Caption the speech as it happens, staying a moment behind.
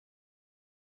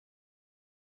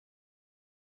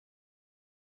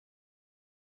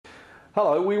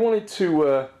Hello, we wanted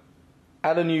to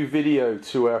add a new video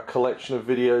to our collection of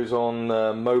videos on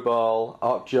mobile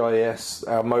ArcGIS,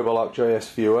 our mobile ArcGIS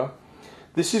viewer.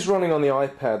 This is running on the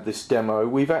iPad, this demo.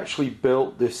 We've actually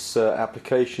built this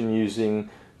application using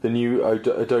the new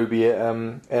Adobe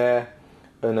Air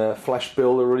and Flash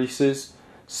Builder releases.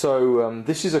 So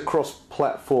this is a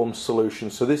cross-platform solution.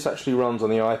 So this actually runs on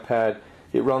the iPad,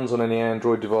 it runs on any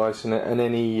Android device and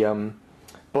any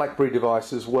BlackBerry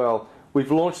device as well. We've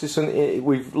launched this.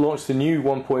 We've launched the new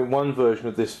 1.1 version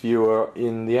of this viewer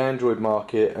in the Android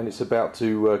market, and it's about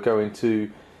to go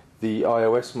into the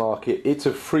iOS market. It's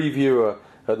a free viewer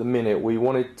at the minute. We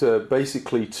wanted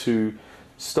basically to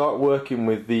start working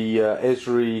with the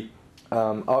Esri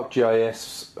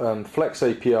ArcGIS Flex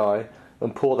API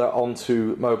and pour that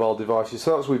onto mobile devices.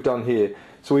 So that's what we've done here.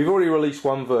 So we've already released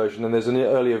one version, and there's an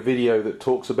earlier video that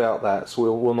talks about that.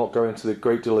 So we'll not go into the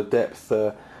great deal of depth.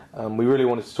 We really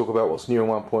wanted to talk about what's new in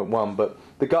 1.1, but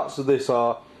the guts of this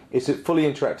are, it's a fully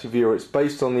interactive viewer. It's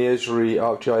based on the Esri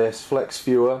ArcGIS Flex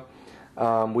viewer.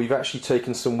 We've actually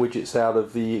taken some widgets out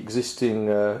of the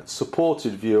existing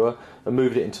supported viewer and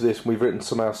moved it into this. We've written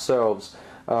some ourselves.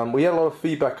 We had a lot of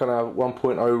feedback on our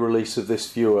 1.0 release of this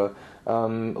viewer.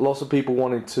 Lots of people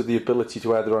wanted the ability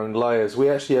to add their own layers. We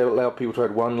actually allow people to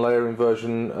add one layer in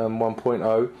version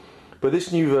 1.0, but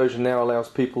this new version now allows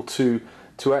people to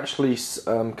actually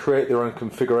create their own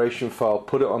configuration file,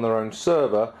 put it on their own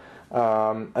server,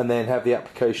 and then have the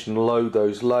application load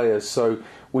those layers. So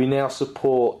we now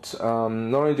support, not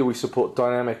only do we support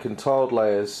dynamic and tiled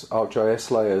layers, ArcGIS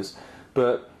layers,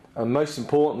 but most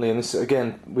importantly, and this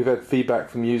again, we've had feedback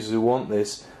from users who want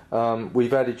this,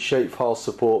 we've added shapefile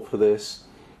support for this.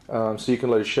 So you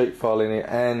can load a shapefile in it,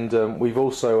 and we've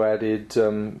also added,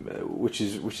 which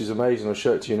is amazing, I'll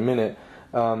show it to you in a minute,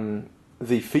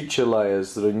 the feature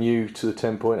layers that are new to the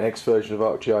 10.x version of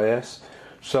ArcGIS.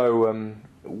 So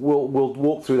we'll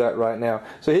walk through that right now.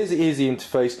 So here's the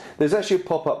interface. There's actually a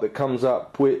pop-up that comes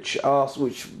up which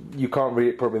you can't read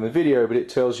it probably in the video, but it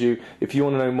tells you if you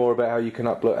want to know more about how you can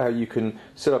upload, how you can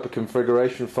set up a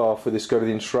configuration file for this, go to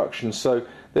the instructions. So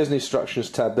there's an instructions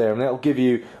tab there, and that'll give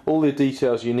you all the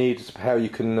details you need as to how you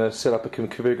can set up a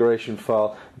configuration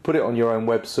file and put it on your own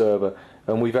web server.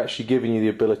 And we've actually given you the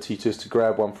ability just to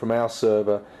grab one from our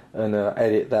server and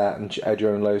edit that and add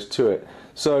your own layers to it.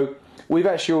 So we've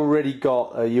actually already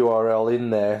got a URL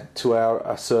in there to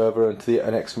our server and to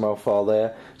an XML file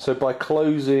there. So by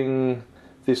closing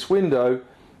this window,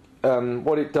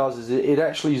 what it does is it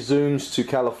actually zooms to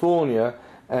California,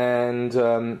 and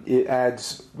it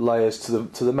adds layers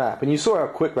to the map. And you saw how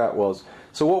quick that was.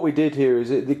 So what we did here is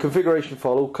the configuration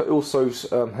file also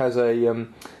has a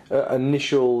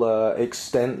initial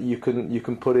extent you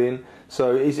can put in.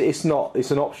 So it's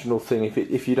an optional thing.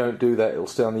 If you don't do that, it'll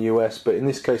stay on the US. But in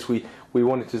this case, we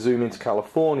wanted to zoom into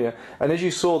California, and as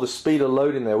you saw, the speed of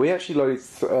loading there, we actually loaded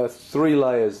three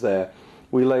layers there.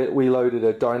 We loaded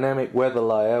a dynamic weather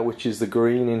layer, which is the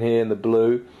green in here and the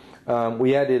blue.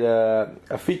 We added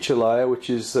a feature layer, which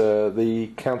is the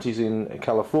counties in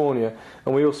California,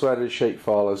 and we also added a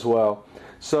shapefile as well.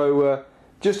 So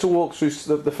just to walk through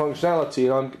the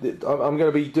functionality, I'm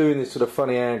going to be doing this at a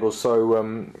funny angle,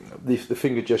 so the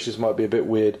finger gestures might be a bit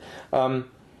weird.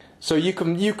 So you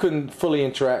can fully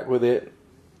interact with it.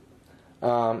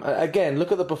 Again,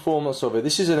 look at the performance of it.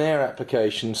 This is an Air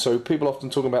application, so people often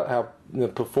talk about how the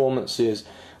performance is.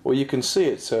 Well, you can see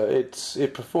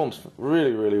it performs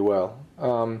really, really well.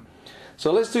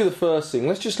 So let's do the first thing.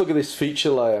 Let's just look at this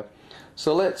feature layer.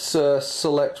 So let's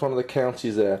select one of the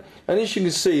counties there, and as you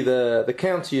can see, the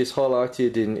county is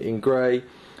highlighted in grey,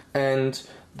 and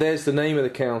there's the name of the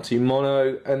county,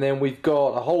 Mono, and then we've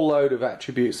got a whole load of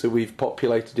attributes that we've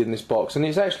populated in this box, and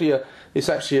it's actually a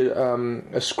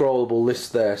scrollable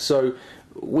list there. So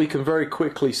we can very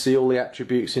quickly see all the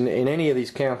attributes in any of these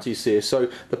counties here. So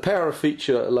the power of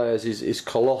feature layers is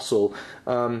colossal.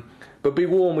 But be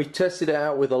warned, we tested it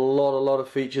out with a lot of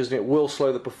features, and it will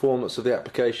slow the performance of the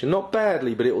application. Not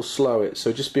badly, but it will slow it.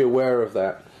 So just be aware of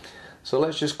that. So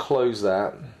let's just close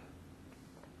that.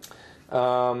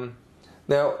 Now,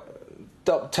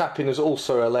 tapping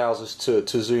also allows us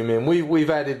to zoom in.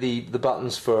 We've added the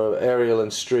buttons for aerial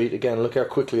and street. Again, look how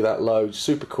quickly that loads.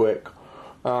 Super quick.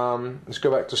 Let's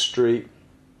go back to street,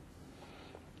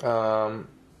 and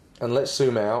let's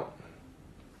zoom out.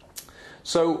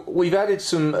 So we've added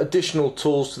some additional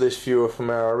tools to this viewer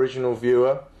from our original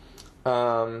viewer.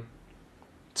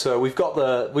 So we've got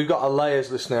a layers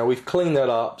list now. We've cleaned that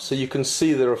up, so you can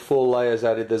see there are 4 layers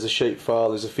added. There's a shape file,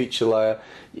 there's a feature layer.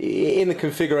 In the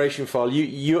configuration file,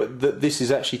 this is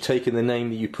actually taking the name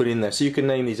that you put in there. So you can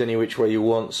name these any which way you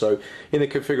want. So in the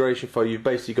configuration file, you've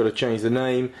basically got to change the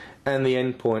name and the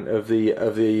endpoint of the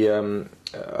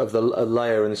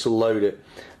layer, and this will load it.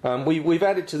 We've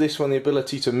added to this one the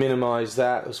ability to minimize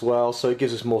that as well, so it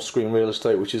gives us more screen real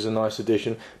estate, which is a nice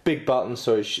addition. Big button,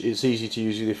 so it's easy to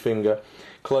use with your finger.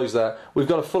 Close that. We've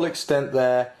got a full extent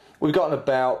there. We've got an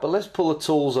about, but let's pull the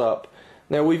tools up.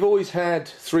 Now, we've always had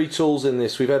 3 tools in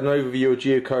this. We've had an overview, a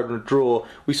geocoder, and a drawer.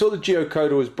 We saw the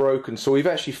geocoder was broken, so we've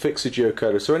actually fixed the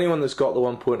geocoder. So anyone that's got the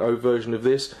 1.0 version of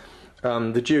this,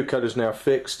 the geocoder is now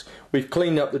fixed. We've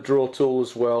cleaned up the draw tool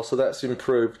as well, so that's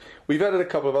improved. We've added a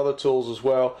couple of other tools as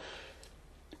well.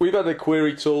 We've added a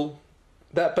query tool.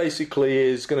 That basically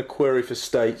is going to query for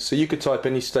state. So you could type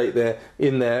any state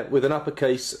in there with an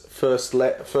uppercase first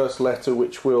letter,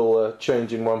 which will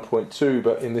change in 1.2,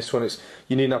 but in this one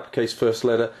you need an uppercase first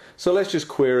letter. So let's just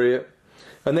query it,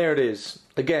 and there it is.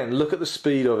 Again, look at the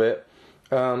speed of it.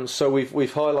 So we've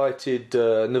highlighted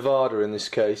Nevada in this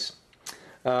case.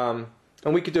 And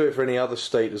we could do it for any other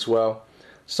state as well.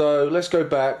 So let's go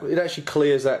back. It actually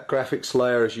clears that graphics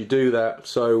layer as you do that.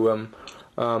 So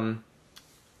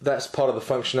that's part of the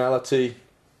functionality.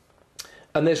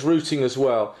 And there's routing as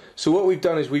well. So what we've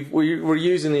done is we're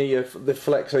using the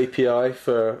Flex API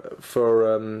for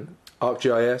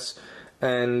ArcGIS,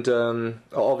 and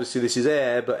obviously this is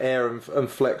Air, but Air and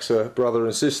Flex are brother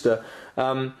and sister.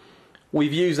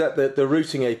 We've used the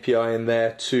routing API in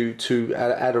there to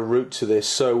add a route to this.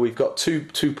 So we've got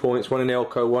two points, one in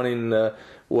Elko, one in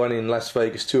Las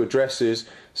Vegas, 2 addresses.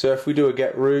 So if we do a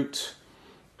get route,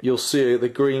 you'll see the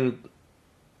green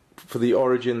for the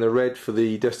origin, the red for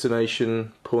the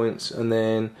destination points, and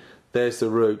then there's the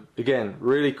route. Again,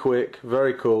 really quick,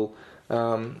 very cool.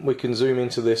 We can zoom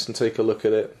into this and take a look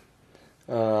at it.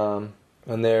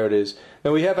 And there it is.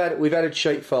 Now we've added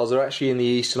shape files. They're actually in the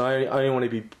east, and I only want to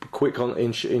be quick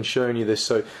in showing you this.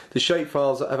 So the shape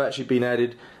files have actually been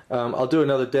added. I'll do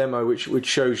another demo which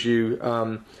shows you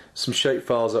some shape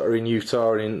files that are in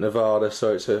Utah and in Nevada.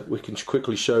 So we can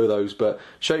quickly show those. But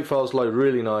shape files load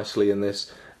really nicely in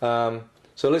this.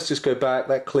 So let's just go back.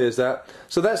 That clears that.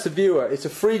 So that's the viewer. It's a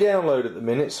free download at the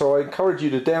minute, so I encourage you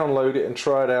to download it and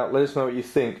try it out. Let us know what you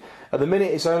think. At the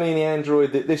minute, it's only in the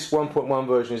Android. This 1.1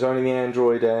 version is only in the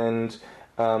Android and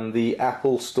the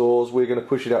Apple stores. We're going to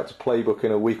push it out to Playbook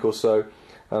in a week or so,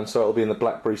 so it'll be in the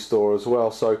BlackBerry store as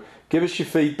well. So give us your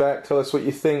feedback. Tell us what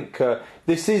you think.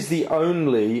 This is the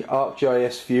only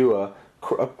ArcGIS viewer,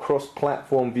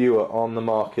 cross-platform viewer on the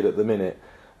market at the minute.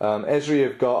 Esri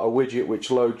have got a widget which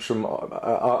loads from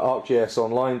ArcGIS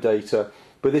online data,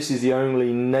 but this is the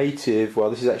only native,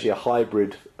 well, this is actually a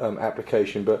hybrid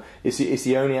application, but it's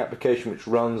the only application which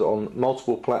runs on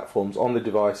multiple platforms on the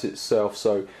device itself.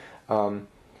 So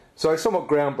it's somewhat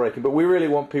groundbreaking, but we really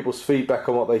want people's feedback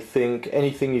on what they think.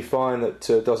 Anything you find that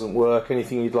doesn't work,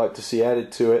 anything you'd like to see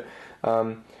added to it.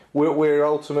 We're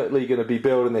ultimately going to be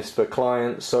building this for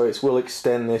clients, so we'll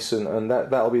extend this, and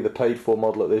that'll be the paid for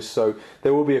model of this. So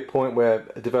there will be a point where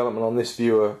development on this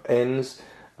viewer ends,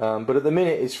 but at the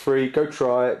minute it's free. Go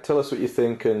try it, tell us what you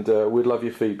think, and we'd love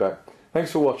your feedback.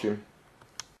 Thanks for watching.